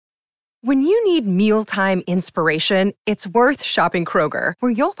When you need mealtime inspiration, it's worth shopping Kroger,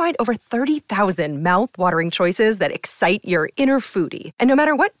 where you'll find over 30,000 mouth-watering choices that excite your inner foodie. And no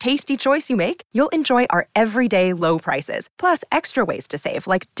matter what tasty choice you make, you'll enjoy our everyday low prices, plus extra ways to save,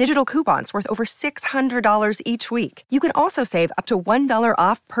 like digital coupons worth over $600 each week. You can also save up to $1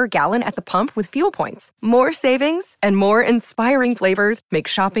 off per gallon at the pump with fuel points. More savings and more inspiring flavors make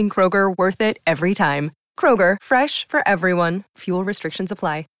shopping Kroger worth it every time. Kroger, fresh for everyone. Fuel restrictions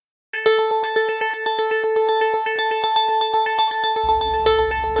apply.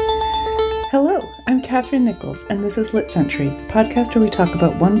 Hello, I'm Catherine Nichols, and this is Lit Century, a podcast where we talk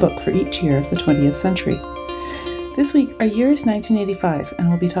about one book for each year of the 20th century. This week, our year is 1985, and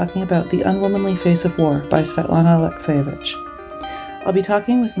we'll be talking about The Unwomanly Face of War by Svetlana Alexievich. I'll be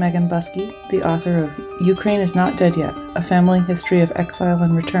talking with Megan Buskey, the author of Ukraine is Not Dead Yet, A Family History of Exile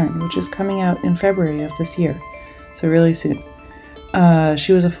and Return, which is coming out in February of this year, so really soon.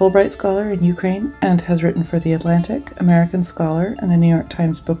 She was a Fulbright Scholar in Ukraine and has written for The Atlantic, American Scholar, and the New York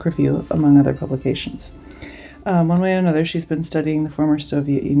Times Book Review, among other publications. One way or another, she's been studying the former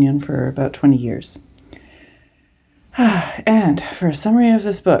Soviet Union for about 20 years. And for a summary of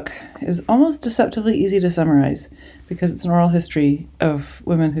this book, it is almost deceptively easy to summarize because it's an oral history of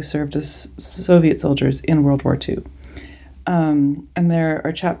women who served as Soviet soldiers in World War II. And there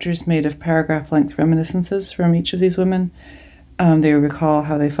are chapters made of paragraph-length reminiscences from each of these women. They recall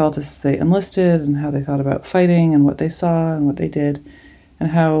how they felt as they enlisted and how they thought about fighting and what they saw and what they did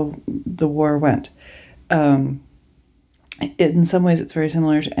and how the war went. In some ways, it's very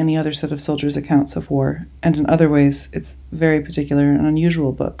similar to any other set of soldiers' accounts of war, and in other ways, it's very particular and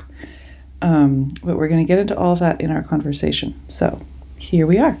unusual book. But we're going to get into all of that in our conversation. So here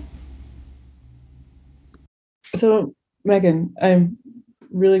we are. So, Megan, I'm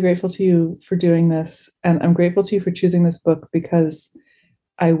really grateful to you for doing this, and I'm grateful to you for choosing this book because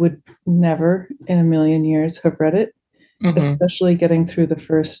I would never in a million years have read it, especially getting through the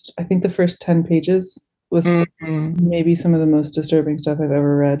first 10 pages was maybe some of the most disturbing stuff I've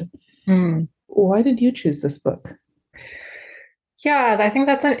ever read. Why did you choose this book? Yeah, I think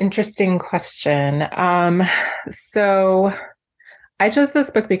that's an interesting question. So I chose this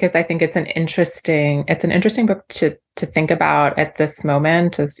book because I think it's an interesting book to think about at this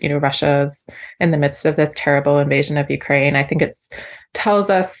moment, as Russia's in the midst of this terrible invasion of Ukraine. I think it tells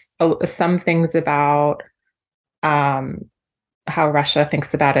us some things about how Russia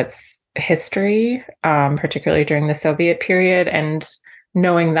thinks about its history, particularly during the Soviet period, and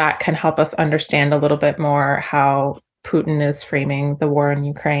knowing that can help us understand a little bit more how Putin is framing the war in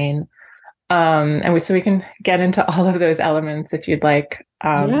Ukraine. So we can get into all of those elements if you'd like.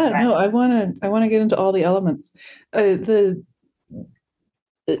 I want to get into all the elements. In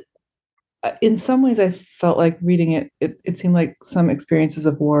some ways, I felt like reading it. It seemed like some experiences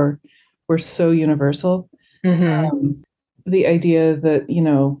of war were so universal. The idea that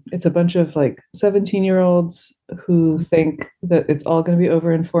it's a bunch of 17-year-olds who think that it's all going to be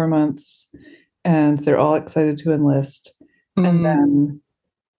over in 4 months, and they're all excited to enlist, and then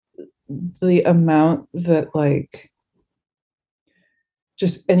the amount that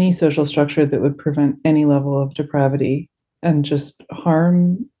just any social structure that would prevent any level of depravity and just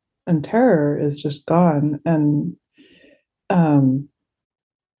harm and terror is just gone, and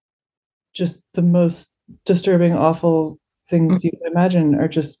just the most disturbing, awful things you can imagine are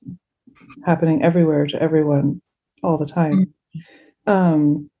just happening everywhere to everyone all the time,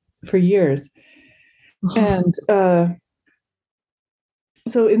 for years. And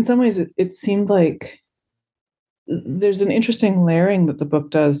so in some ways it seemed like there's an interesting layering that the book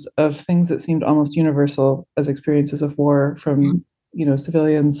does of things that seemed almost universal as experiences of war from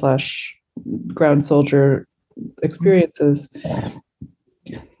civilian / ground soldier experiences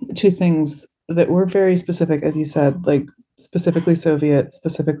to things that were very specific, as you said, like specifically Soviet,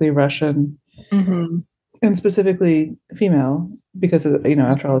 specifically Russian, and specifically female, because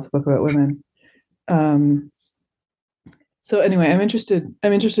after all, it's a book about women. So anyway, I'm interested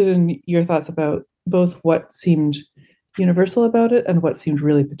in your thoughts about both what seemed universal about it and what seemed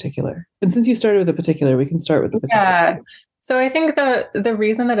really particular. And since you started with the particular, we can start with the particular. Yeah. So I think the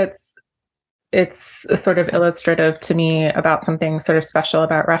reason that it's sort of illustrative to me about something sort of special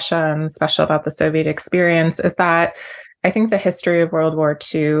about Russia and special about the Soviet experience is that I think the history of World War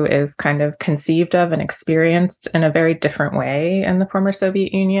II is kind of conceived of and experienced in a very different way in the former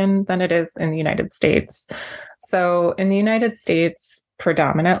Soviet Union than it is in the United States. So in the United States,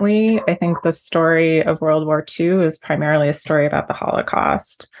 predominantly, I think the story of World War II is primarily a story about the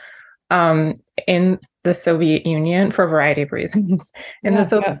Holocaust. In the Soviet Union, for a variety of reasons, the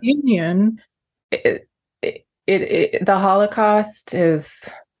Soviet Union, the Holocaust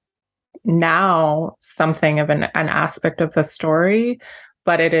is now something of an aspect of the story,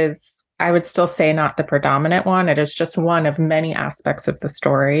 but it is, I would still say, not the predominant one. It is just one of many aspects of the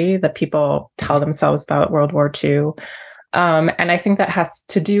story that people tell themselves about World War II. And I think that has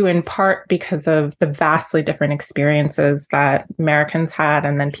to do in part because of the vastly different experiences that Americans had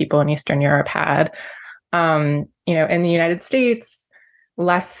and then people in Eastern Europe had. In the United States,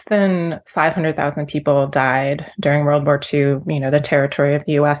 less than 500,000 people died during World War II. The territory of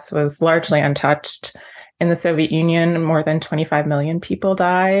the US was largely untouched. In the Soviet Union, more than 25 million people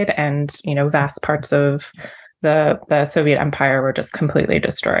died, and vast parts of the Soviet Empire were just completely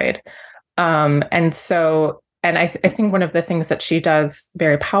destroyed. And I think one of the things that she does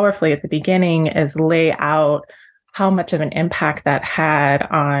very powerfully at the beginning is lay out how much of an impact that had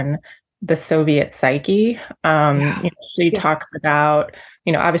on the Soviet psyche. She talks about,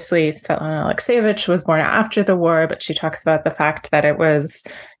 obviously Svetlana Alexievich was born after the war, but she talks about the fact that it was,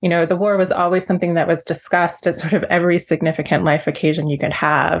 the war was always something that was discussed at sort of every significant life occasion you could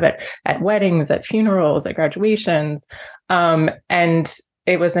have, at weddings, at funerals, at graduations. And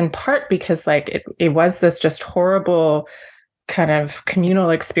it was in part because it was this just horrible kind of communal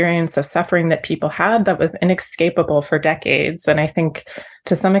experience of suffering that people had that was inescapable for decades. And I think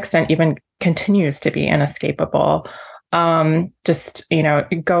to some extent even continues to be inescapable. Going,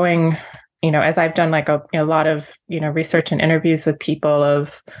 as I've done a lot of, research and interviews with people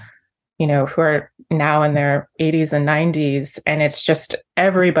of, who are now in their 80s and 90s. And it's just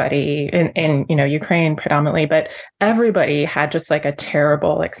everybody in Ukraine predominantly, but everybody had just a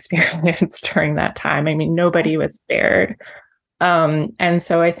terrible experience during that time. I mean, nobody was spared. And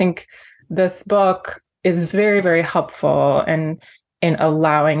so I think this book is very, very helpful in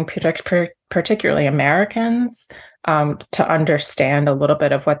allowing particularly Americans to understand a little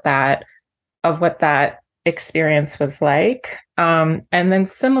bit of what that experience was like. And then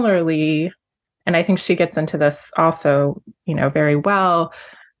similarly, and I think she gets into this also, very well,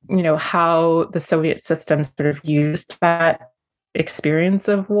 how the Soviet system sort of used that experience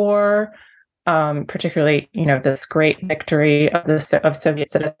of war, particularly, this great victory of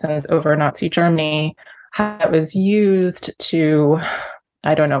Soviet citizens over Nazi Germany, how it was used to,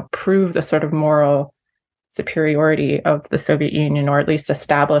 prove the sort of moral superiority of the Soviet Union, or at least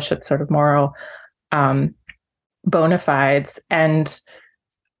establish its sort of moral bona fides. And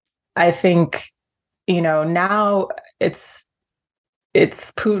I think, now it's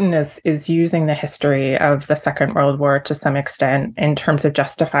Putin is using the history of the Second World War to some extent in terms of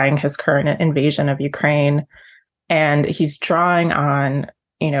justifying his current invasion of Ukraine. And he's drawing on,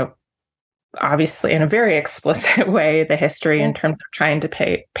 obviously in a very explicit way, the history in terms of trying to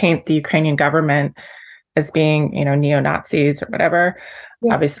paint the Ukrainian government as being, neo-Nazis or whatever.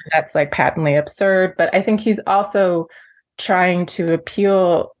 Yeah. Obviously, that's patently absurd. But I think he's also trying to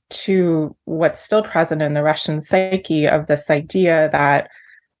appeal to what's still present in the Russian psyche of this idea that,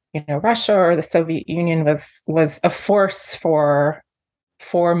 Russia or the Soviet Union was a force for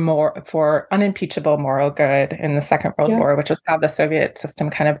unimpeachable moral good in the Second World War, which was how the Soviet system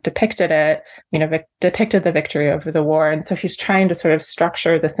kind of depicted it, depicted the victory over the war. And so he's trying to sort of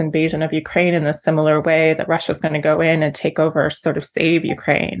structure this invasion of Ukraine in a similar way, that Russia's going to go in and take over, sort of save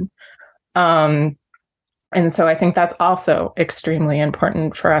Ukraine. And so I think that's also extremely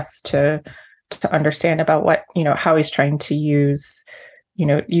important for us to understand about what, how he's trying to use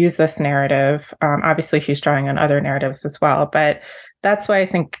this narrative. Obviously, he's drawing on other narratives as well, but that's why I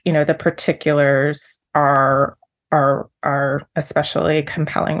think, the particulars are especially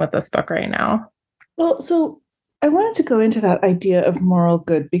compelling with this book right now. Well, so I wanted to go into that idea of moral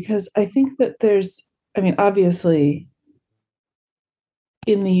good, because I think that obviously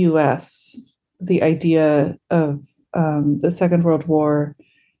in the US, the idea of the Second World War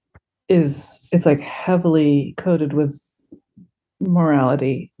is heavily coded with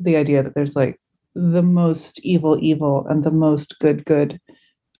morality. The idea that there's the most evil and the most good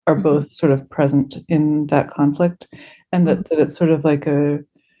are both sort of present in that conflict, and that it's sort of a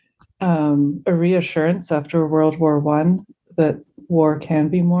reassurance after World War I that war can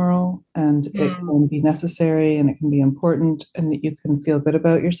be moral and it can be necessary and it can be important, and that you can feel good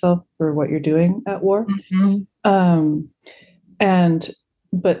about yourself for what you're doing at war.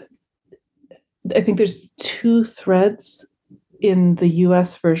 But I think there's two threads in the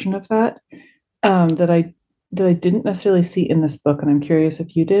US version of that that I didn't necessarily see in this book, and I'm curious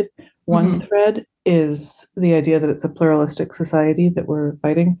if you did. One thread is the idea that it's a pluralistic society that we're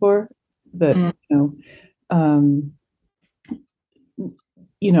fighting for. That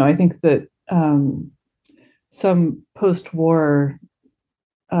I think that some post-war,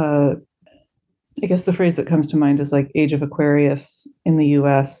 I guess the phrase that comes to mind is Age of Aquarius in the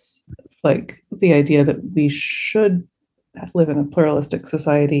US like the idea that we should live in a pluralistic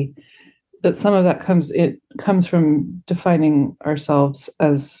society, that some of that comes from defining ourselves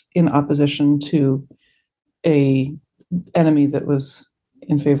as in opposition to a enemy that was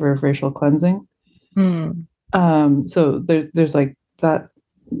in favor of racial cleansing. So there's like that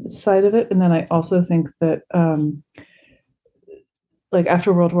side of it. And then I also think that like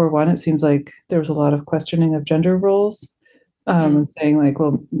after World War I, it seems like there was a lot of questioning of gender roles, and saying like,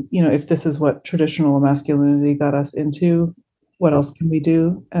 well, you know, if this is what traditional masculinity got us into, what else can we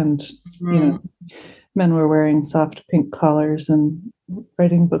do? And you know, men were wearing soft pink collars and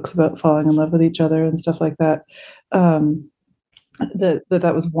writing books about falling in love with each other and stuff like that.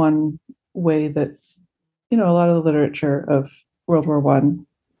 That was one way that, you know, a lot of the literature of World War I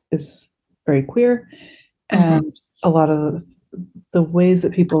is very queer, and a lot of the ways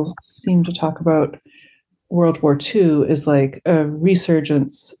that people seem to talk about World War II is like a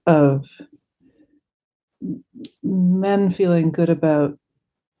resurgence of men feeling good about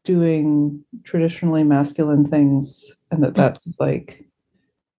doing traditionally masculine things, and that's like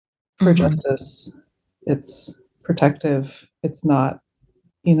for justice, it's protective, it's not,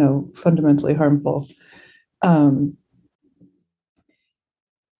 you know, fundamentally harmful,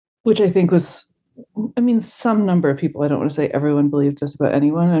 which I think was, I mean, some number of people, I don't want to say everyone believed this about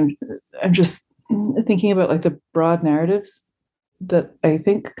anyone. I'm just thinking about like the broad narratives that I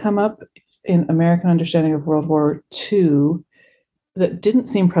think come up in American understanding of World War II that didn't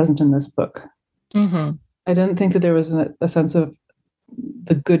seem present in this book. I didn't think that there was a sense of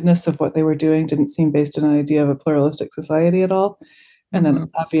the goodness of what they were doing, didn't seem based on an idea of a pluralistic society at all. And then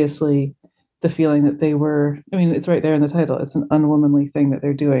obviously the feeling that they were, I mean, it's right there in the title, it's an unwomanly thing that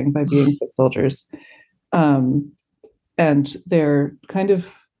they're doing by being foot soldiers. And they're kind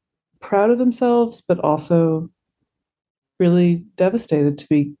of proud of themselves, but also really devastated to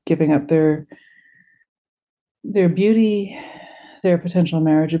be giving up their beauty, their potential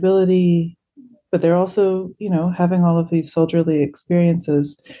marriageability, but they're also, you know, having all of these soldierly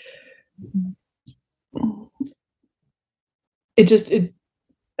experiences.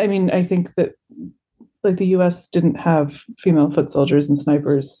 I mean, I think that like the US didn't have female foot soldiers and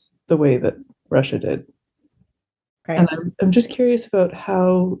snipers the way that Russia did. Right. And I'm just curious about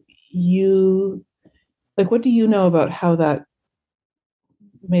how you, like, what do you know about how that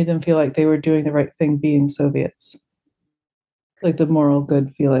made them feel like they were doing the right thing being Soviets? Like the moral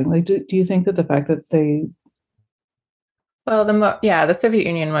good feeling. Like, do you think that the fact that they... Well, the Soviet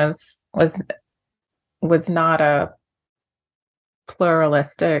Union was not a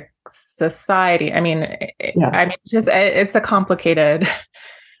pluralistic society. I mean, just it's a complicated,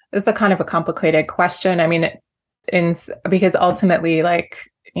 it's a kind of a complicated question. I mean, because ultimately, like,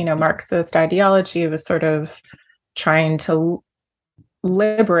 you know, Marxist ideology was sort of trying to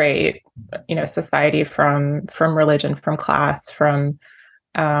liberate, you know, society from religion, from class, from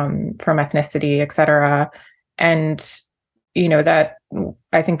ethnicity, et cetera. And, you know, that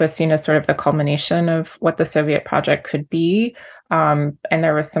I think was seen as sort of the culmination of what the Soviet project could be. And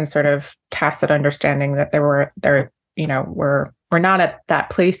there was some sort of tacit understanding that we're not at that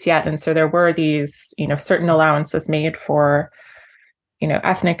place yet. And so there were these, you know, certain allowances made for, you know,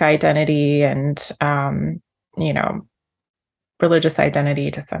 ethnic identity and, you know, religious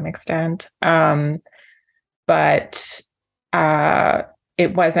identity to some extent. But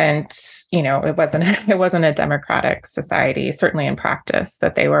it wasn't, you know, it wasn't a democratic society, certainly in practice,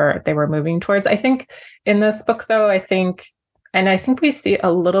 that they were moving towards. I think in this book, though, I think we see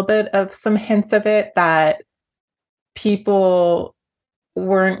a little bit of some hints of it, that people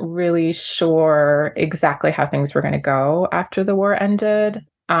weren't really sure exactly how things were going to go after the war ended.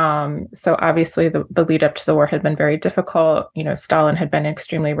 So obviously the lead up to the war had been very difficult. You know, Stalin had been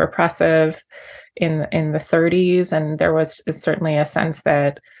extremely repressive in the 1930s, and there was certainly a sense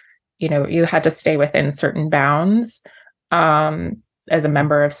that, you know, you had to stay within certain bounds as a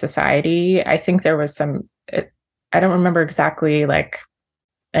member of society. I think there was I don't remember exactly, like,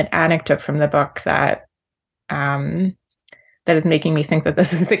 an anecdote from the book that is making me think that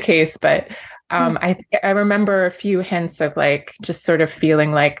this is the case, but I remember a few hints of, like, just sort of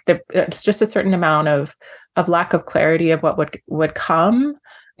feeling like it's just a certain amount of lack of clarity of what would come.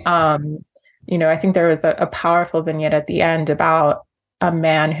 You know, I think there was a powerful vignette at the end about a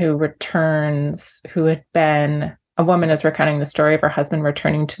man who returns, who had been, a woman is recounting the story of her husband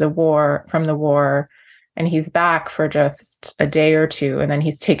returning from the war, and he's back for just a day or two, and then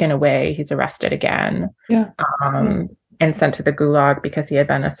he's taken away, he's arrested again. And sent to the Gulag because he had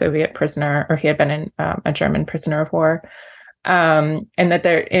been a Soviet prisoner, or he had been a German prisoner of war. And that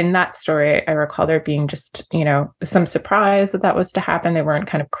in that story, I recall there being just, you know, some surprise that was to happen. They weren't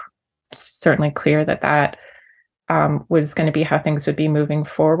kind of certainly clear that that was going to be how things would be moving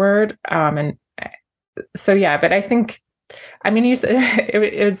forward. And so, yeah, but I think, I mean,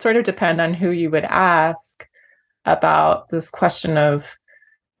 it would sort of depend on who you would ask about this question of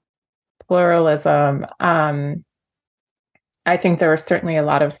pluralism. I think there were certainly a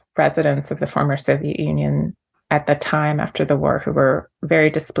lot of residents of the former Soviet Union at the time after the war who were very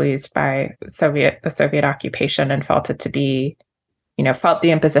displeased by the Soviet occupation and felt it to be, felt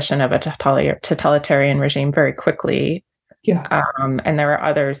the imposition of a totalitarian regime very quickly. Yeah. And there were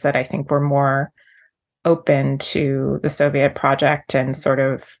others that I think were more open to the Soviet project and sort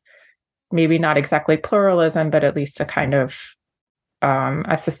of maybe not exactly pluralism, but at least a kind of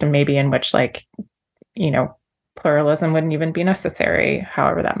a system maybe in which, like, pluralism wouldn't even be necessary,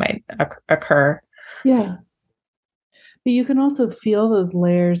 however that might occur. Yeah. But you can also feel those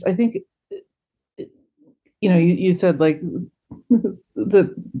layers. I think, you said like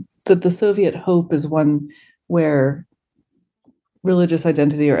that the Soviet hope is one where religious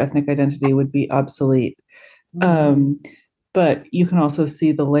identity or ethnic identity would be obsolete. But you can also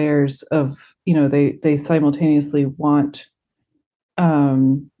see the layers of, they simultaneously want,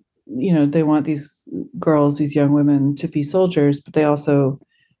 they want these girls, these young women to be soldiers, but they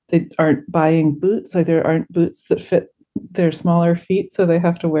aren't buying boots. Like there aren't boots that fit their smaller feet. So they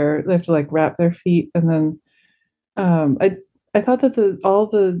have to like wrap their feet. And then I thought that all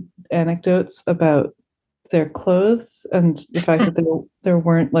the anecdotes about their clothes and the fact that there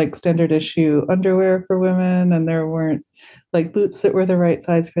weren't like standard issue underwear for women and there weren't like boots that were the right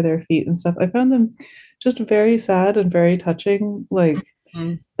size for their feet and stuff. I found them just very sad and very touching, like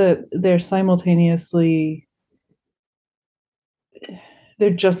that they're simultaneously, they're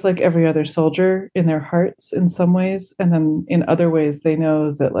just like every other soldier in their hearts in some ways. And then in other ways, they know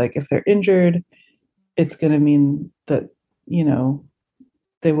that like if they're injured, it's going to mean that,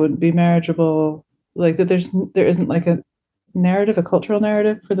 they wouldn't be marriageable. Like that there isn't like a narrative, a cultural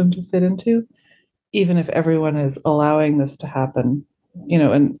narrative for them to fit into, even if everyone is allowing this to happen,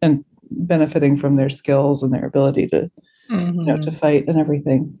 and benefiting from their skills and their ability to, to fight and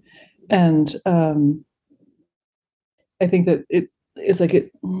everything. And I think that it's like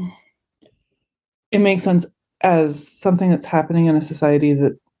it makes sense as something that's happening in a society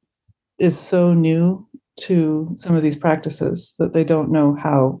that is so new to some of these practices that they don't know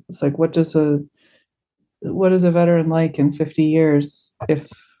how. It's like, what is a veteran like in 50 years if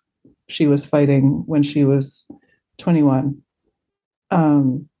she was fighting when she was 21?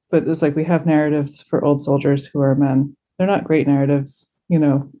 But it's like we have narratives for old soldiers who are men. They're not great narratives.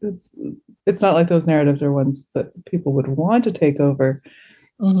 It's not like those narratives are ones that people would want to take over.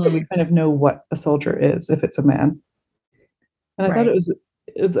 But we kind of know what a soldier is if it's a man. And I thought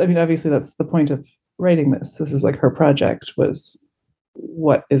I mean, obviously that's the point of writing this. This is like her project was,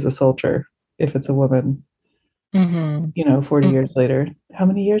 what is a soldier if it's a woman? 40 years later. How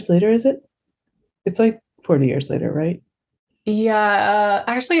many years later is it? It's like 40 years later, right? Yeah,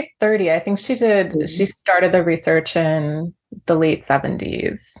 actually 30. I think she started the research in the late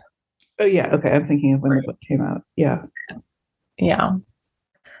 70s. Oh yeah, okay. I'm thinking of when the book came out. Yeah. Yeah.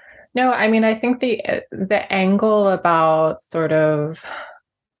 No, I mean, I think the angle about sort of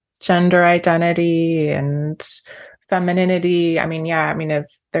gender identity and femininity,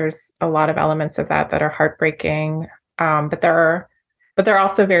 there's a lot of elements of that are heartbreaking, but they're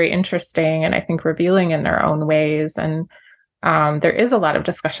also very interesting and I think revealing in their own ways. And there is a lot of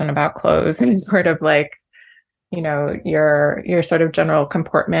discussion about clothes and sort of like, your sort of general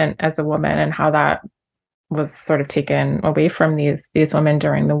comportment as a woman and how that was sort of taken away from these women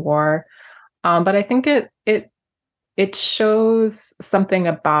during the war. But I think it shows something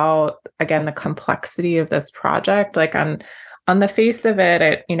about, again, the complexity of this project. Like on the face of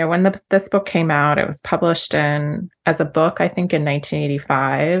it, when this book came out, it was published as a book, I think in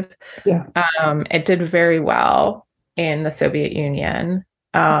 1985. Yeah. It did very well in the Soviet Union.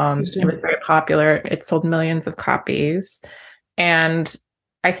 It was very popular. It sold millions of copies. And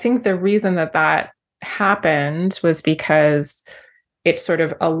I think the reason that happened was because it sort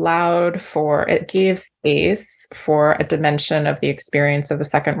of it gave space for a dimension of the experience of the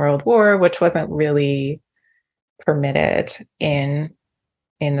Second World War, which wasn't really permitted in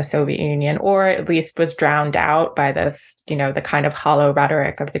the Soviet Union, or at least was drowned out by this, the kind of hollow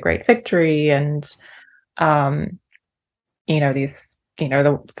rhetoric of the Great Victory and, these,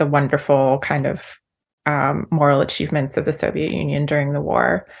 the wonderful kind of moral achievements of the Soviet Union during the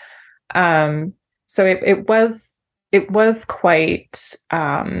war. So it was quite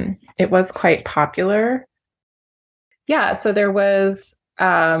popular. Yeah. So there was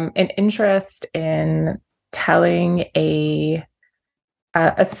an interest in telling a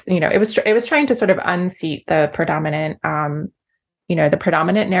it was trying to sort of unseat the predominant the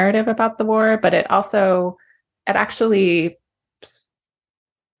predominant narrative about the war, but it actually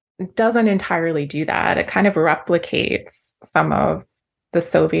doesn't entirely do that. It kind of replicates some of the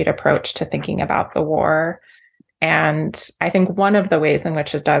Soviet approach to thinking about the war. And I think one of the ways in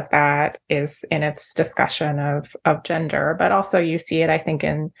which it does that is in its discussion of gender, but also you see it, I think,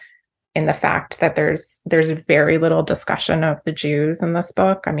 in the fact that there's very little discussion of the Jews in this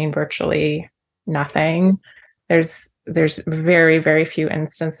book. I mean, virtually nothing. There's very, very few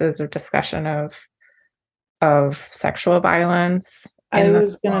instances of discussion of sexual violence. I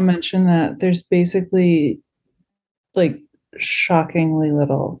was going to mention that there's basically like shockingly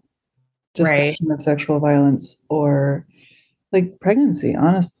little discussion of sexual violence or like pregnancy,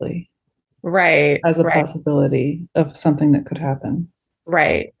 honestly. Right. As a possibility of something that could happen.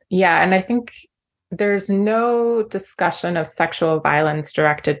 Right. Yeah. And I think there's no discussion of sexual violence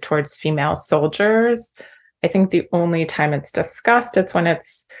directed towards female soldiers. I think the only time it's discussed, it's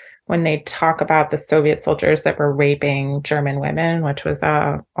when they talk about the Soviet soldiers that were raping German women, which was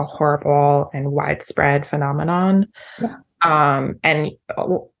a horrible and widespread phenomenon. Yeah. And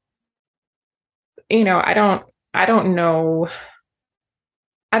I don't know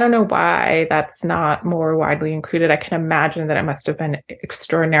why that's not more widely included. I can imagine that it must have been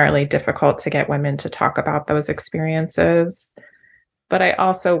extraordinarily difficult to get women to talk about those experiences. But I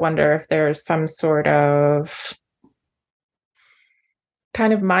also wonder if there's some sort of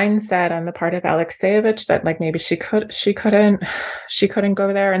kind of mindset on the part of Alexeyevich that like maybe she couldn't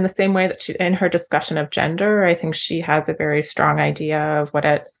go there in the same way that in her discussion of gender. I think she has a very strong idea of what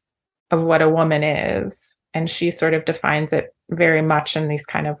a woman is, and she sort of defines it very much in these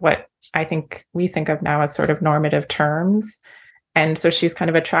kind of what I think we think of now as sort of normative terms. And so she's kind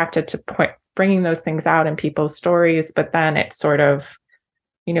of attracted to bringing those things out in people's stories, but then it's sort of,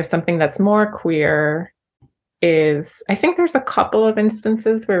 something that's more queer is, I think there's a couple of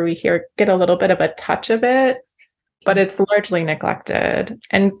instances where we get a little bit of a touch of it, but it's largely neglected.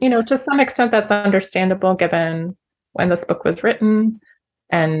 And, to some extent that's understandable given when this book was written.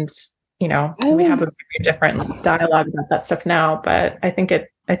 And, we have a very different dialogue about that stuff now, but I think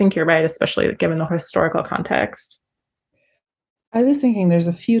you're right, especially given the historical context. I was thinking there's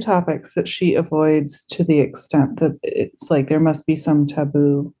a few topics that she avoids to the extent that it's like there must be some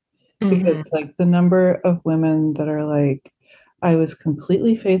taboo. Mm-hmm. Because like the number of women that are like, I was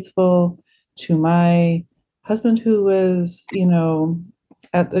completely faithful to my husband who was,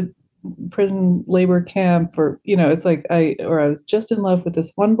 at the prison labor camp, or, it's like I was just in love with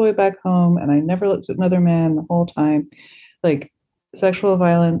this one boy back home and I never looked at another man the whole time. Like sexual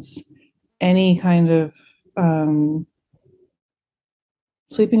violence, any kind of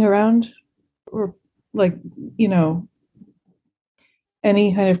sleeping around, or like,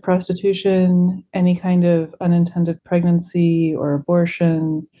 any kind of prostitution, any kind of unintended pregnancy or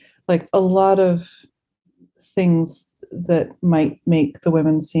abortion, like a lot of things that might make the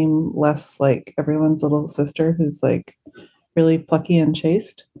women seem less like everyone's little sister who's like really plucky and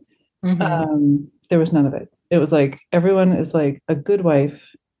chaste. Mm-hmm. There was none of it. It was like everyone is like a good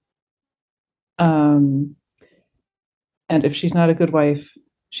wife. And if she's not a good wife,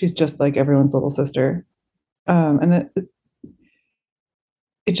 she's just like everyone's little sister. And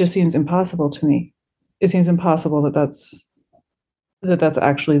it just seems impossible to me. It seems impossible that that's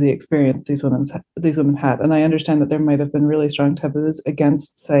actually the experience these women had. And I understand that there might have been really strong taboos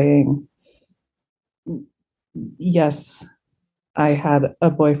against saying, yes, I had a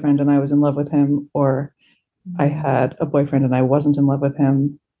boyfriend and I was in love with him, or I had a boyfriend and I wasn't in love with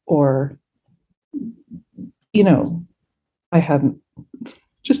him, or, I hadn't,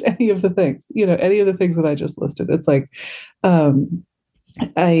 just any of the things that I just listed. It's like,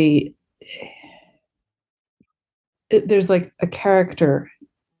 there's like a character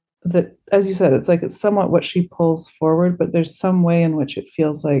that, as you said, it's somewhat what she pulls forward, but there's some way in which it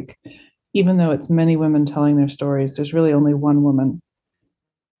feels like, even though it's many women telling their stories, there's really only one woman,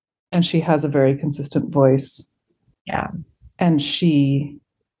 and she has a very consistent voice. Yeah. And she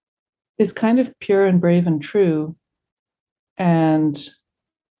is kind of pure and brave and true. And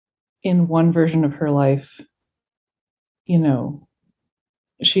in one version of her life,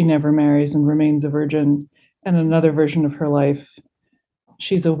 she never marries and remains a virgin. And another version of her life,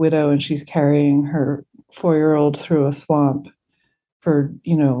 she's a widow and she's carrying her 4-year-old through a swamp for,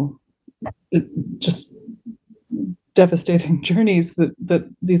 just devastating journeys that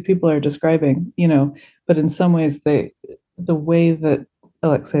these people are describing, but in some ways the way that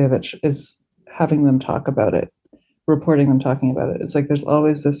Alexeyevich is having them talk about it, reporting them talking about it, it's like there's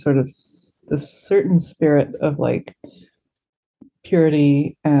always this certain spirit of like,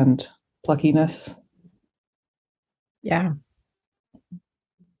 purity and pluckiness. Yeah.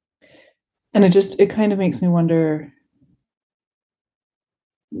 And it kind of makes me wonder,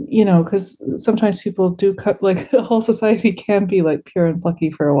 because sometimes people do cut, like the whole society can be like pure and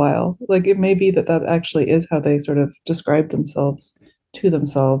plucky for a while. Like it may be that actually is how they sort of describe themselves to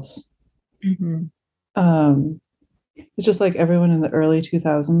themselves. Mm-hmm. It's just like everyone in the early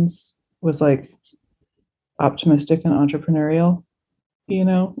 2000s was like optimistic and entrepreneurial, and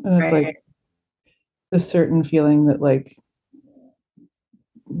it's Right. like a certain feeling that like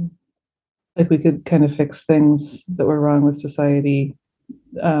we could kind of fix things that were wrong with society.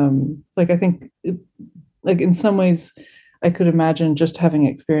 Like I think like in some ways I could imagine just having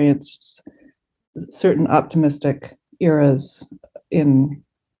experienced certain optimistic eras in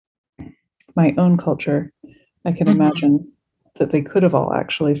my own culture. I can Mm-hmm. imagine that they could have all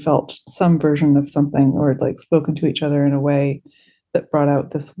actually felt some version of something or like spoken to each other in a way that brought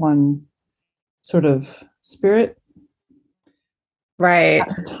out this one sort of spirit Right.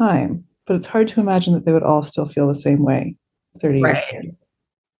 at the time. But it's hard to imagine that they would all still feel the same way 30 years Right. later.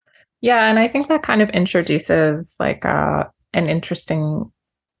 Yeah, and I think that kind of introduces like an interesting,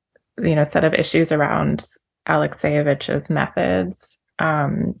 set of issues around Alexeyevich's methods.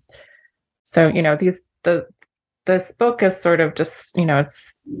 So, this book is sort of just,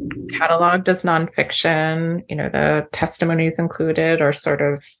 it's cataloged as nonfiction. The testimonies included are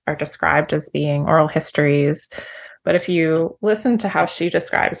described as being oral histories. But if you listen to how she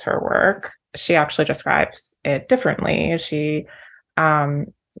describes her work, she actually describes it differently. She,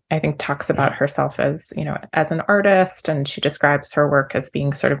 I think, talks about herself as, as an artist, and she describes her work as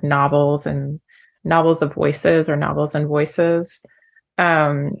being sort of novels of voices or novels and voices.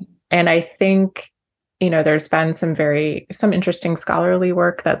 And I think, there's been some interesting scholarly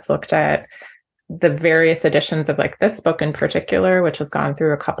work that's looked at the various editions of like this book in particular, which has gone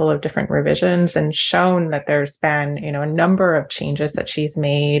through a couple of different revisions and shown that there's been, a number of changes that she's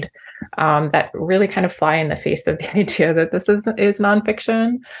made that really kind of fly in the face of the idea that this is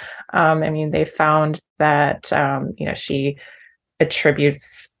nonfiction. I mean, they found that, she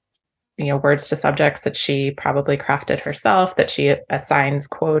attributes words to subjects that she probably crafted herself, that she assigns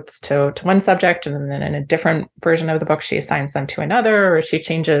quotes to one subject, and then in a different version of the book she assigns them to another, or she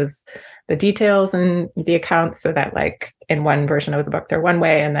changes the details in the accounts so that like in one version of the book they're one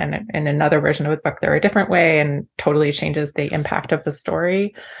way, and then in another version of the book they're a different way, and totally changes the impact of the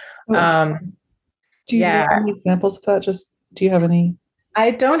story. Do you have any examples of that? Just do you have any? I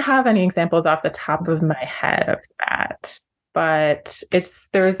don't have any examples off the top of my head of that, but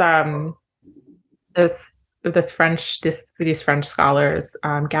there's these French scholars,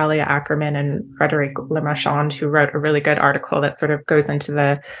 Galia Ackerman and Frederic Lemarchand, who wrote a really good article that sort of goes into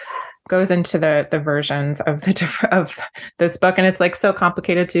the versions of of this book, and it's like so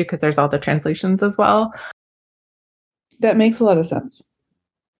complicated too because there's all the translations as well. That makes a lot of sense.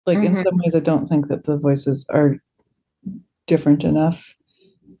 Like Mm-hmm. in some ways, I don't think that the voices are different enough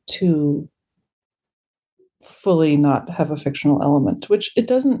to fully not have a fictional element, which it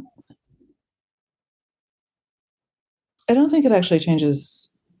doesn't. I don't think it actually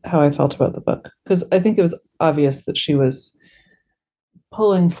changes how I felt about the book, because I think it was obvious that she was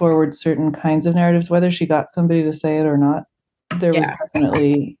pulling forward certain kinds of narratives, whether she got somebody to say it or not. There was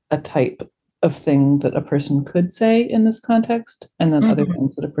definitely a type of thing that a person could say in this context, and then other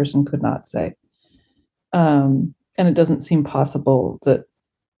things that a person could not say. And it doesn't seem possible that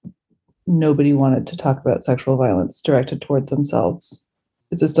nobody wanted to talk about sexual violence directed toward themselves.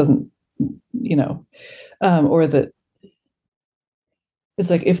 It just doesn't, or that it's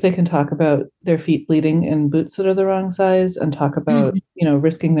like if they can talk about their feet bleeding in boots that are the wrong size and talk about,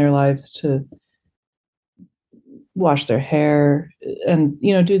 risking their lives to wash their hair and,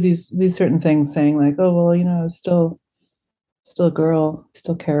 do these certain things, saying like, oh, well, I was still a girl,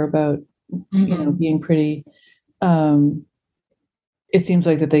 still care about, being pretty. It seems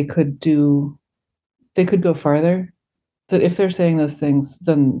like that they could go farther, that if they're saying those things,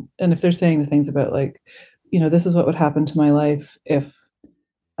 then, and if they're saying the things about like, this is what would happen to my life if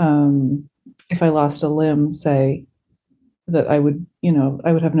I lost a limb, say, that I would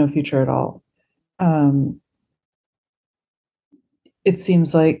have no future at all. It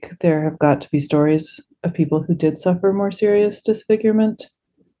seems like there have got to be stories of people who did suffer more serious disfigurement.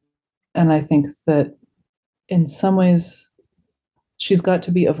 And I think that in some ways, she's got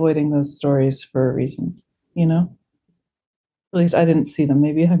to be avoiding those stories for a reason, At least I didn't see them.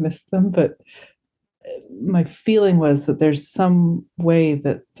 Maybe I missed them, but my feeling was that there's some way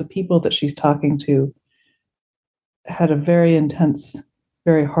that the people that she's talking to had a very intense,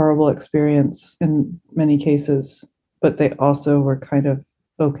 very horrible experience in many cases, but they also were kind of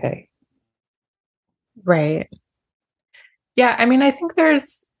okay. Right. Yeah, I mean, I think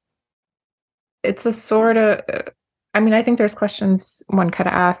it's a sort of, I think there's questions one could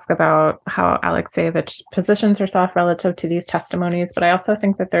ask about how Alexeyevich positions herself relative to these testimonies, but I also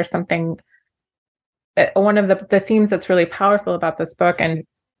think that there's something, one of the themes that's really powerful about this book and,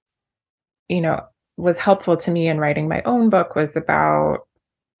 was helpful to me in writing my own book was about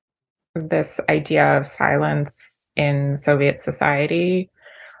this idea of silence in Soviet society.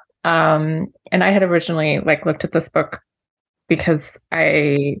 And I had originally looked at this book because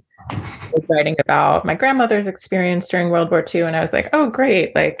I was writing about my grandmother's experience during World War II. And I was like, oh,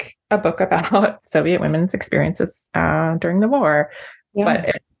 great, like a book about Soviet women's experiences during the war. Yeah. But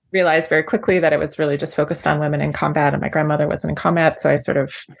I realized very quickly that it was really just focused on women in combat, and my grandmother wasn't in combat. So I sort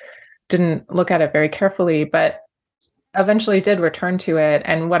of didn't look at it very carefully, but eventually did return to it.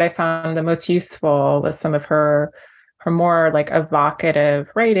 And what I found the most useful was some of her more evocative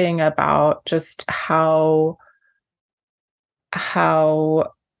writing about just how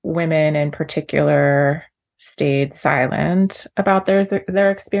women in particular stayed silent about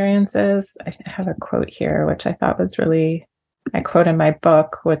their experiences. I have a quote here, which I thought was really, I quote in my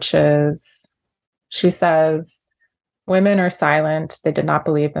book, which is, she says, "Women are silent. They did not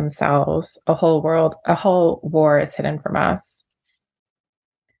believe themselves. A whole war is hidden from us."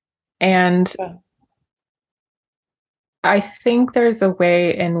 And I think there's a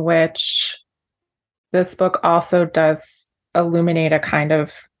way in which this book also does illuminate a kind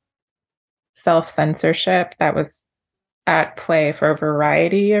of self-censorship that was at play for a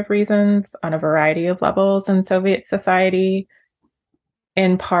variety of reasons on a variety of levels in Soviet society,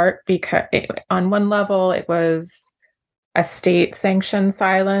 in part because on one level it was a state-sanctioned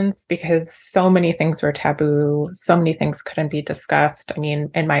silence because so many things were taboo, so many things couldn't be discussed. I mean,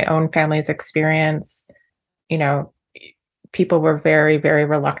 in my own family's experience, people were very, very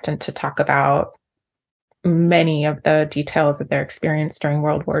reluctant to talk about many of the details of their experience during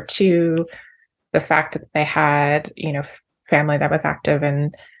World War II, the fact that they had, family that was active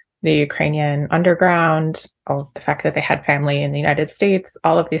in the Ukrainian underground, the fact that they had family in the United States,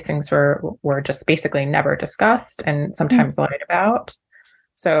 all of these things were just basically never discussed and sometimes lied about.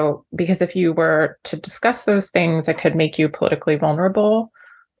 So, because if you were to discuss those things, it could make you politically vulnerable.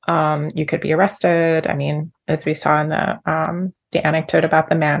 You could be arrested. I mean, as we saw in the anecdote about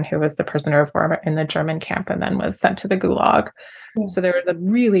the man who was the prisoner of war in the German camp and then was sent to the Gulag. Yeah. So there was a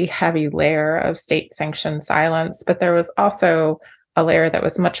really heavy layer of state-sanctioned silence, but there was also a layer that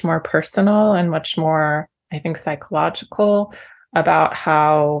was much more personal and much more, I think, psychological about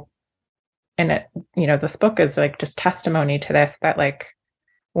how, and it, this book is just testimony to this, that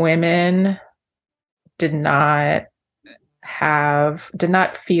women did not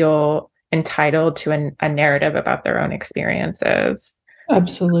feel entitled to a narrative about their own experiences.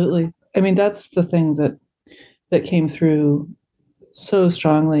 Absolutely. I mean, that's the thing that came through so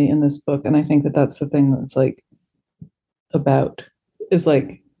strongly in this book. And I think that's the thing that's about is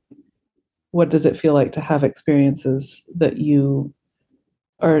what does it feel like to have experiences that you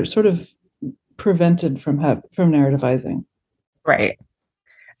are sort of prevented from narrativizing? Right.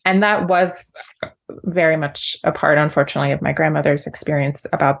 And that was very much a part, unfortunately, of my grandmother's experience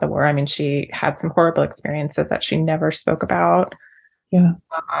about the war. I mean, she had some horrible experiences that she never spoke about. Yeah.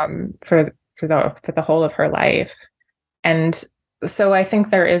 For the whole of her life. And so I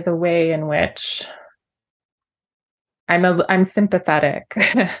think there is a way in which I'm sympathetic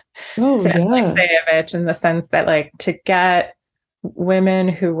to Alexeyevich in the sense that to get women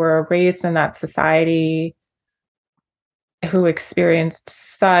who were raised in that society, who experienced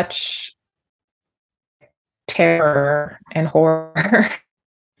such terror and horror,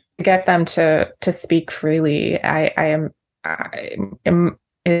 to get them to speak freely,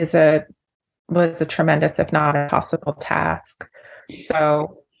 was a tremendous, if not impossible, task.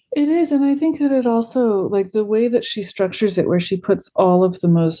 So it is, and I think that it also, the way that she structures it, where she puts all of the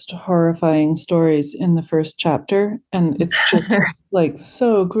most horrifying stories in the first chapter, and it's just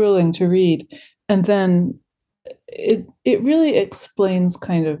so grueling to read, and then it really explains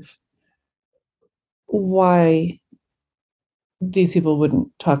kind of why these people wouldn't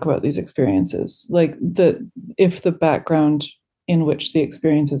talk about these experiences, if the background in which the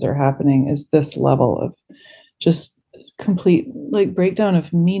experiences are happening is this level of just complete breakdown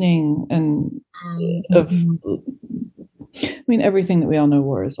of meaning and of, I mean, everything that we all know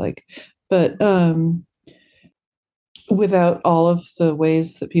war is but without all of the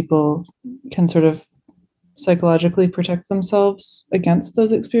ways that people can sort of psychologically protect themselves against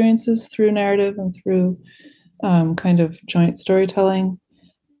those experiences through narrative and through kind of joint storytelling.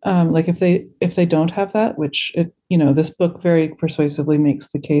 Like if they don't have that, which this book very persuasively makes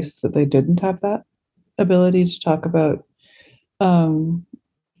the case that they didn't have that ability to talk about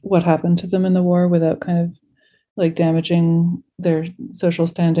what happened to them in the war without kind of like damaging their social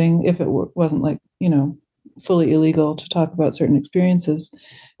standing, if it wasn't like fully illegal to talk about certain experiences.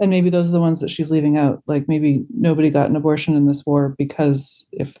 And maybe those are the ones that she's leaving out, like maybe nobody got an abortion in this war, because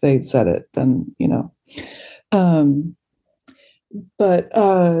if they said it, then um but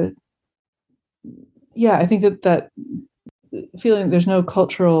yeah, I think that feeling there's no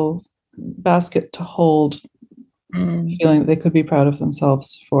cultural basket to hold, feeling that they could be proud of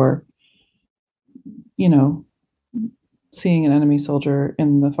themselves for seeing an enemy soldier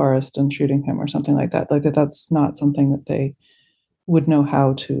in the forest and shooting him or something like that. Like that's not something that they would know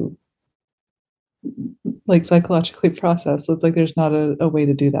how to like psychologically process. It's like there's not a way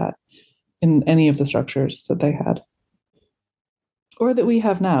to do that in any of the structures that they had or that we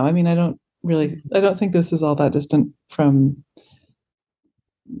have now. I mean, I don't think this is all that distant from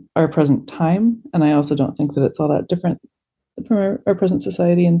our present time. And I also don't think that it's all that different from our present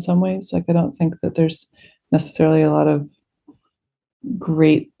society in some ways. Like, I don't think that there's necessarily a lot of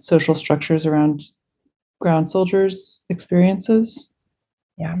great social structures around ground soldiers' experiences.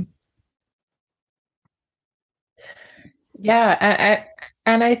 Yeah. Yeah.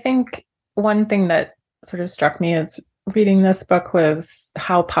 And I think one thing that sort of struck me as reading this book was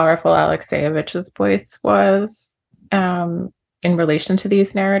how powerful Alexeyevich's voice was in relation to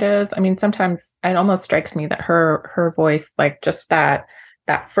these narratives. I mean, sometimes it almost strikes me that her voice, like just that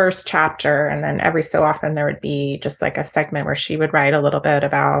first chapter, and then every so often there would be just like a segment where she would write a little bit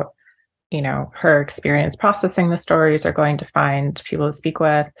about her experience processing the stories or going to find people to speak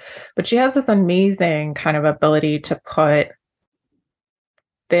with. But she has this amazing kind of ability to put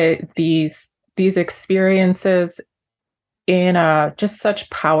these experiences in just such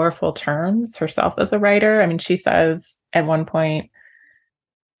powerful terms herself as a writer. I mean, she says at one point,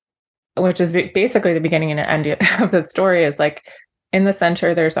 which is basically the beginning and end of the story, is like, in the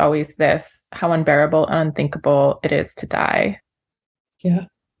center, there's always this, how unbearable and unthinkable it is to die. Yeah.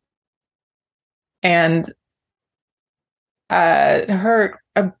 And her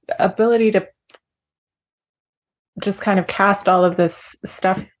ability to just kind of cast all of this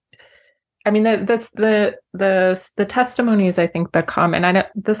stuff. I mean, the testimonies, I think, become, and I know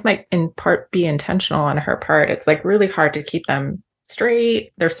this might in part be intentional on her part. It's like really hard to keep them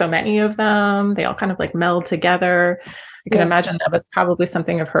straight. There's so many of them. They all kind of like meld together. I can imagine that was probably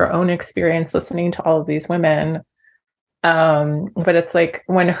something of her own experience listening to all of these women. But it's like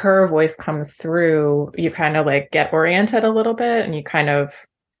when her voice comes through, you kind of like get oriented a little bit, and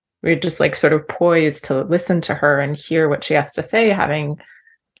we're just like sort of poised to listen to her and hear what she has to say, having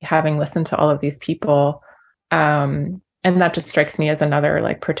listened to all of these people. And that just strikes me as another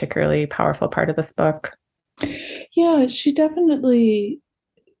like particularly powerful part of this book. Yeah, she's definitely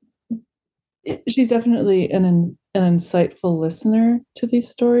an insightful listener to these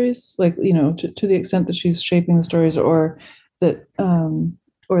stories, like to the extent that she's shaping the stories, or that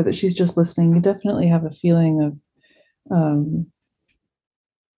she's just listening. You definitely have a feeling of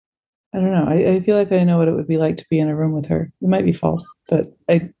I don't know. I feel like I know what it would be like to be in a room with her. It might be false, but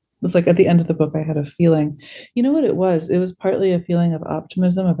it's like at the end of the book, I had a feeling. You know what it was? It was partly a feeling of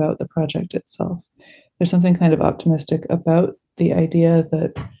optimism about the project itself. There's something kind of optimistic about the idea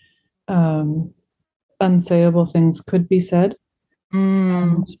that unsayable things could be said,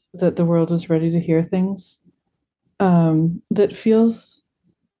 and that the world is ready to hear things. That feels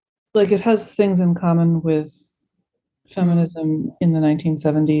like it has things in common with feminism in the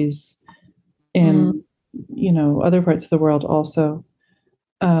 1970s in other parts of the world also.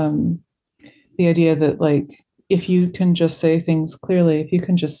 The idea that like if you can just say things clearly, if you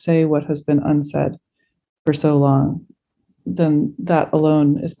can just say what has been unsaid for so long, then that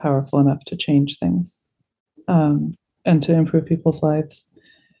alone is powerful enough to change things, and to improve people's lives.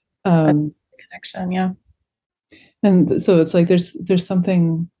 Connection, yeah. And so it's like there's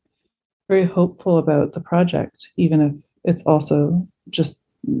something very hopeful about the project, even if it's also just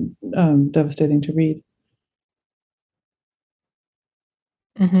devastating to read.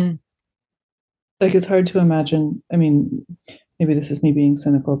 Mm-hmm. Like it's hard to imagine. I mean, maybe this is me being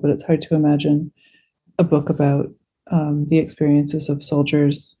cynical, but it's hard to imagine a book about the experiences of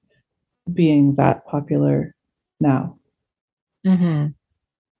soldiers being that popular now. Mm-hmm.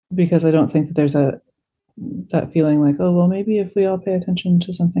 Because I don't think that there's that feeling like, oh, well, maybe if we all pay attention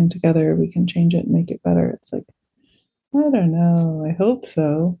to something together, we can change it and make it better. It's like, I don't know. I hope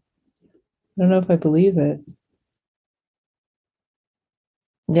so. I don't know if I believe it.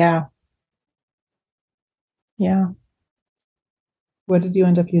 Yeah. Yeah. What did you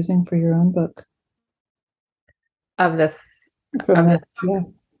end up using for your own book? Of this, From of this, this.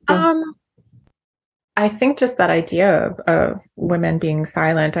 yeah. Um, I think just that idea of women being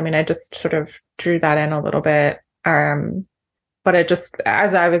silent. I mean, I just sort of drew that in a little bit. But it just,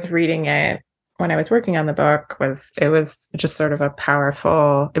 as I was reading it, when I was working on the book, it was just sort of a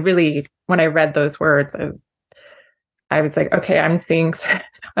powerful, it really, when I read those words, I was like, okay, I'm seeing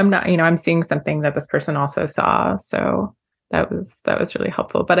something that this person also saw. So that was really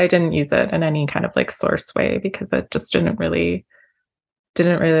helpful. But I didn't use it in any kind of like source way because it just didn't really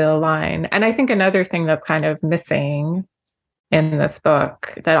align. And I think another thing that's kind of missing in this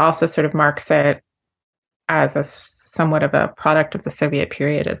book that also sort of marks it as a somewhat of a product of the Soviet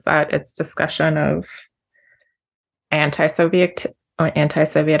period is that its discussion of anti-Soviet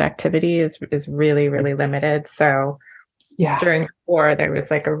activity is really, really limited. So Yeah. during the war, there was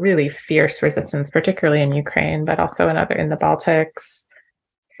like a really fierce resistance, particularly in Ukraine, but also in the Baltics,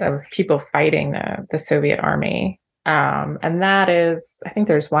 of people fighting the Soviet army. And that is, I think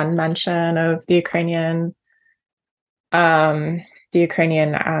there's one mention of the Ukrainian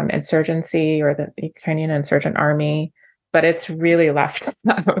insurgency or the Ukrainian insurgent army, but it's really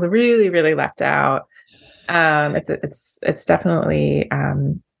really, really left out. It's definitely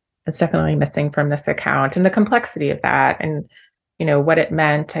missing from this account, and the complexity of that, and what it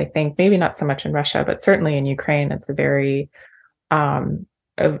meant. I think maybe not so much in Russia, but certainly in Ukraine, it's a very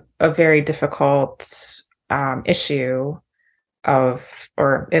very difficult issue or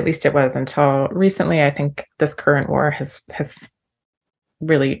at least it was until recently. I think this current war has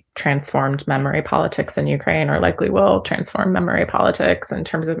really transformed memory politics in Ukraine, or likely will transform memory politics in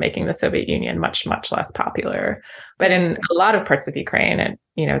terms of making the Soviet Union much, much less popular. But in a lot of parts of Ukraine,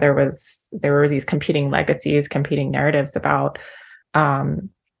 there were these competing legacies, competing narratives about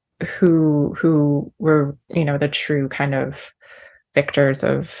who were, the true kind of victors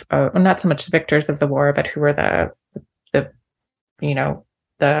of, not so much the victors of the war, but who were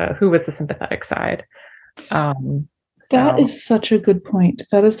who was the sympathetic side. That is such a good point.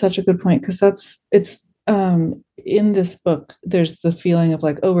 That is such a good point, because it's in this book, there's the feeling of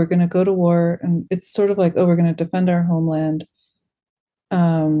like, oh, we're going to go to war, and it's sort of like, oh, we're going to defend our homeland.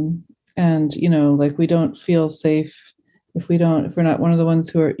 And like, we don't feel safe if we're not one of the ones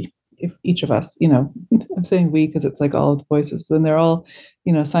who are, if each of us, I'm saying we because it's like all of the voices, then they're all,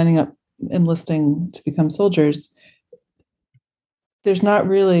 signing up, enlisting to become soldiers. There's not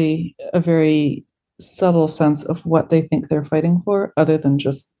really a very subtle sense of what they think they're fighting for, other than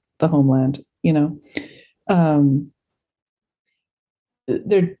just the homeland.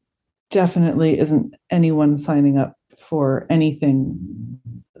 There definitely isn't anyone signing up for anything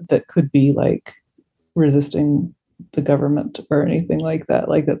that could be like resisting the government or anything like that.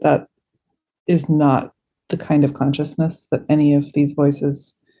 Like that is not the kind of consciousness that any of these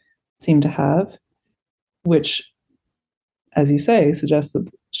voices seem to have, which, as you say, suggests that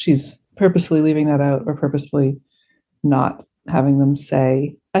she's purposefully leaving that out, or purposefully not having them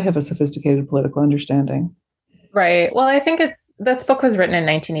say, I have a sophisticated political understanding. Right. Well, I think this book was written in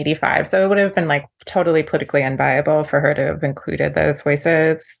 1985, so it would have been like totally politically unviable for her to have included those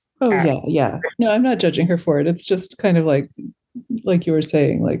voices. Oh, yeah. No, I'm not judging her for it. It's just kind of like you were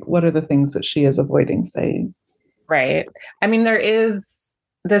saying, like, what are the things that she is avoiding saying? Right. I mean, there is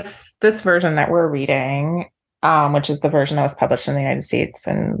this version that we're reading, which is the version that was published in the United States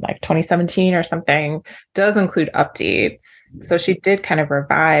in like 2017 or something, does include updates. So she did kind of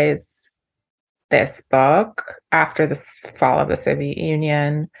revise this book after the fall of the Soviet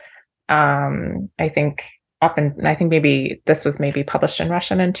Union. I think maybe this was published in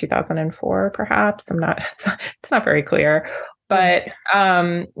Russian in 2004, perhaps. It's not very clear. But,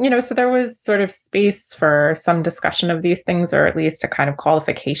 so there was sort of space for some discussion of these things, or at least a kind of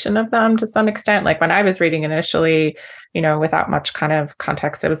qualification of them to some extent. Like when I was reading initially, without much kind of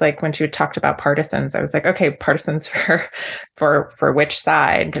context, it was like when she talked about partisans, I was like, okay, partisans for which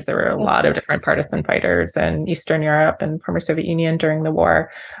side? Because there were a lot of different partisan fighters in Eastern Europe and former Soviet Union during the war.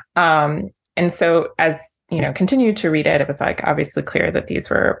 And so as continued to read it, it was like obviously clear that these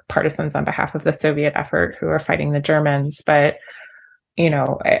were partisans on behalf of the Soviet effort who were fighting the Germans. But,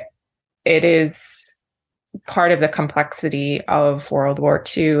 it is part of the complexity of World War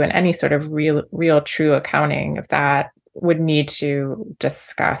II, and any sort of real true accounting of that would need to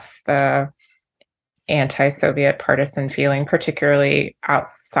discuss the anti-Soviet partisan feeling, particularly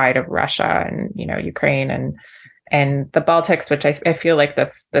outside of Russia and, Ukraine and the Baltics, which I feel like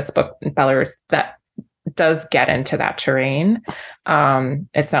this book, Belarus, that does get into that terrain.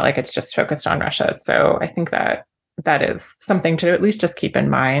 It's not like it's just focused on Russia. So I think that is something to at least just keep in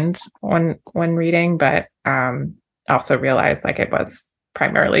mind when reading. But also realize like it was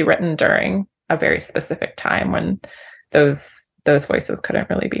primarily written during a very specific time when those voices couldn't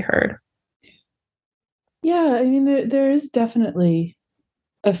really be heard. Yeah, I mean, there is definitely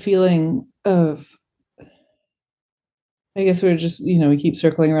a feeling of, I guess we're just, we keep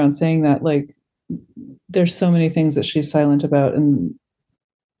circling around saying that, like, there's so many things that she's silent about, and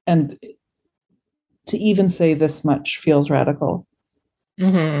to even say this much feels radical.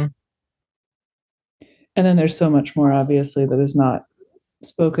 Mm-hmm. And then there's so much more, obviously, that is not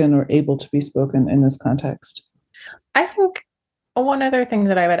spoken or able to be spoken in this context. I think one other thing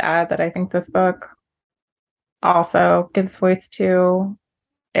that I would add that I think this book also gives voice to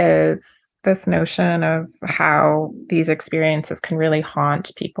is this notion of how these experiences can really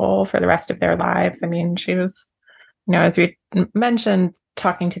haunt people for the rest of their lives. I mean, she was, as we mentioned,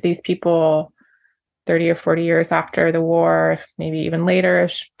 talking to these people 30 or 40 years after the war, maybe even later,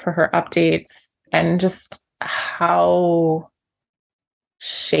 for her updates, and just how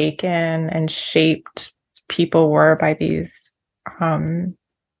shaken and shaped people were by these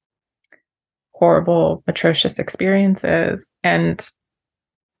horrible, atrocious experiences. And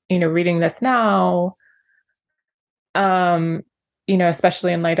reading this now,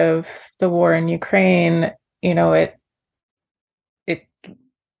 especially in light of the war in Ukraine, it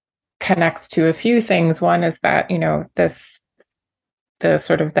connects to a few things. One is that, the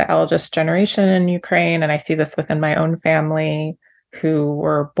sort of the eldest generation in Ukraine, and I see this within my own family, who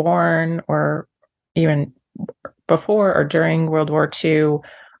were born or even before or during World War II,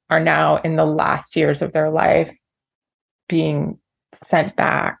 are now in the last years of their life being sent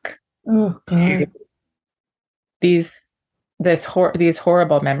back to these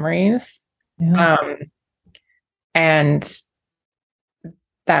horrible memories. Yeah. And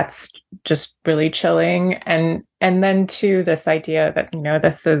that's just really chilling. And then too, this idea that,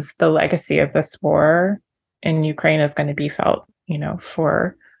 this is the legacy of this war in Ukraine is going to be felt,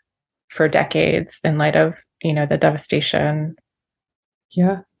 for decades in light of, the devastation.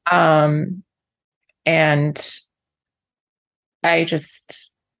 Yeah. And I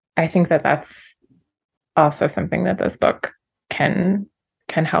think that that's also something that this book can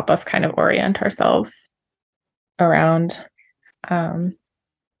help us kind of orient ourselves around.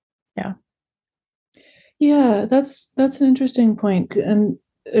 Yeah, that's an interesting point. And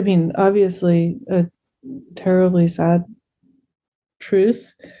I mean, obviously a terribly sad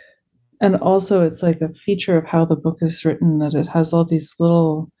truth. And also it's like a feature of how the book is written, that it has all these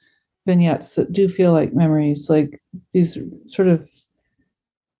little vignettes that do feel like memories, like these sort of,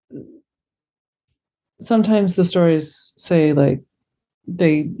 sometimes the stories say like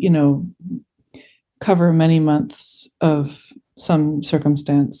they, cover many months of some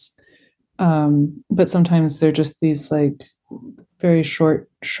circumstance. But sometimes they're just these like very short,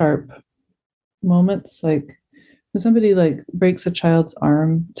 sharp moments, like when somebody like breaks a child's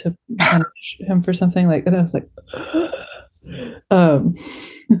arm to punish him for something, like, and I was like,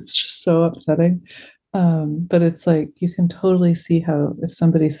 it's just so upsetting. But it's like you can totally see how if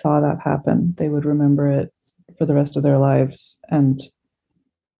somebody saw that happen, they would remember it for the rest of their lives, and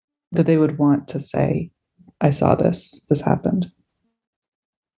that they would want to say, I saw this happened.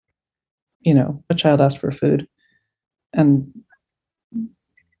 A child asked for food, and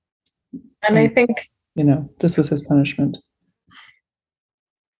I think, this was his punishment.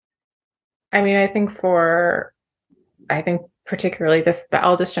 I mean, I think particularly the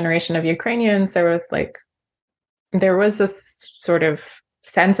eldest generation of Ukrainians, there was this sort of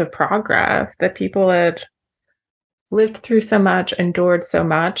sense of progress, that people had lived through so much, endured so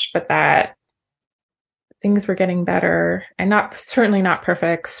much, but that things were getting better, and certainly not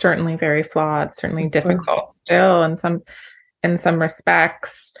perfect, certainly very flawed, certainly difficult still in some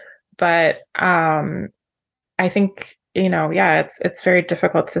respects. But I think, it's very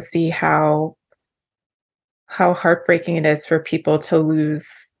difficult to see how heartbreaking it is for people to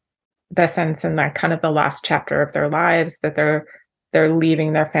lose the sense in that kind of the last chapter of their lives, that they're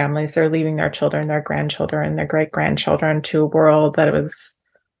leaving their families, they're leaving their children, their grandchildren, their great-grandchildren to a world that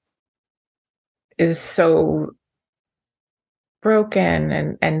is so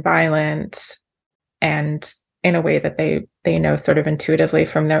broken and violent, and in a way that they know sort of intuitively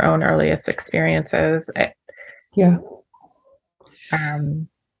from their own earliest experiences. Yeah.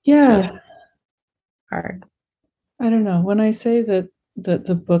 It's hard. I don't know. When I say that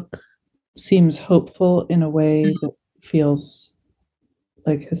the book seems hopeful in a way that feels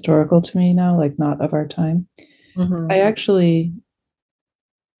like historical to me now, like not of our time, Mm-hmm.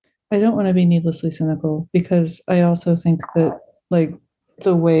 I don't want to be needlessly cynical, because I also think that like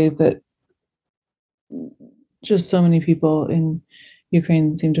the way that just so many people in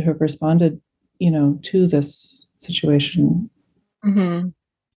Ukraine seem to have responded to this situation. Mm-hmm.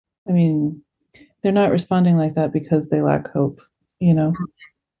 I mean, they're not responding like that because they lack hope, and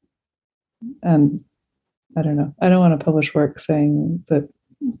I don't know. I don't want to publish work saying that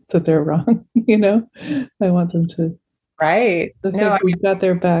they're wrong, I want them to Right. think we've got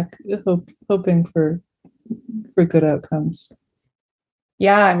their back, hoping for good outcomes.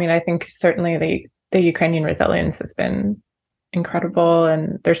 Yeah, I mean, I think certainly the Ukrainian resilience has been incredible,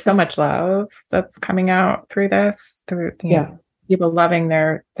 and there's so much love that's coming out through this, through people loving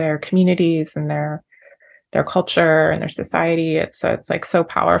their communities and their culture and their society. It's like so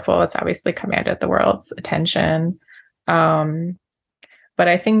powerful. It's obviously commanded the world's attention. But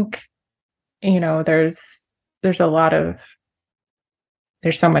I think,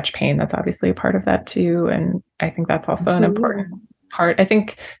 there's so much pain that's obviously a part of that too. And I think that's also an important part. I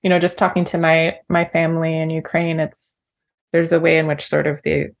think, just talking to my family in Ukraine, there's a way in which sort of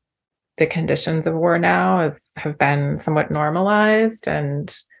the conditions of war now have been somewhat normalized,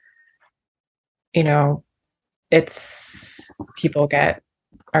 and, it's people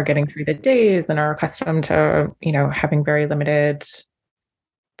are getting through the days and are accustomed to, having very limited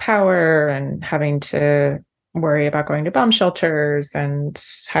power and having to worry about going to bomb shelters and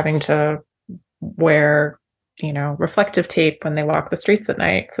having to wear, reflective tape when they walk the streets at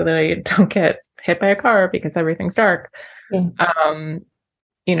night so that they don't get hit by a car because everything's dark. Yeah.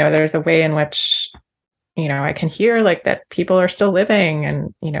 There's a way in which, I can hear like that people are still living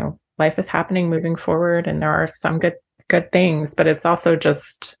and, life is happening, moving forward, and there are some good things, but it's also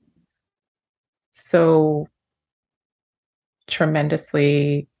just so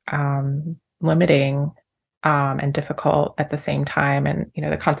tremendously limiting and difficult at the same time. And,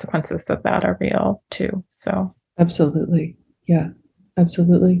 the consequences of that are real too. So. Absolutely. Yeah,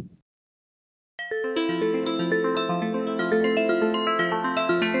 absolutely.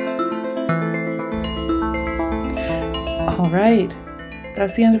 All right.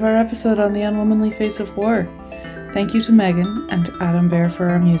 That's the end of our episode on the unwomanly face of war. Thank you to Megan and to Adam Bear for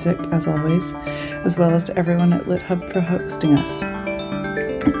our music, as always, as well as to everyone at LitHub for hosting us.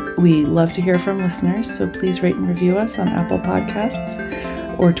 We love to hear from listeners, so please rate and review us on Apple Podcasts,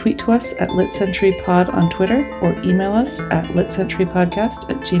 or tweet to us at LitCenturyPod on Twitter, or email us at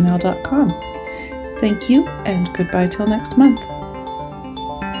litcenturypodcast@gmail.com. Thank you, and goodbye till next month.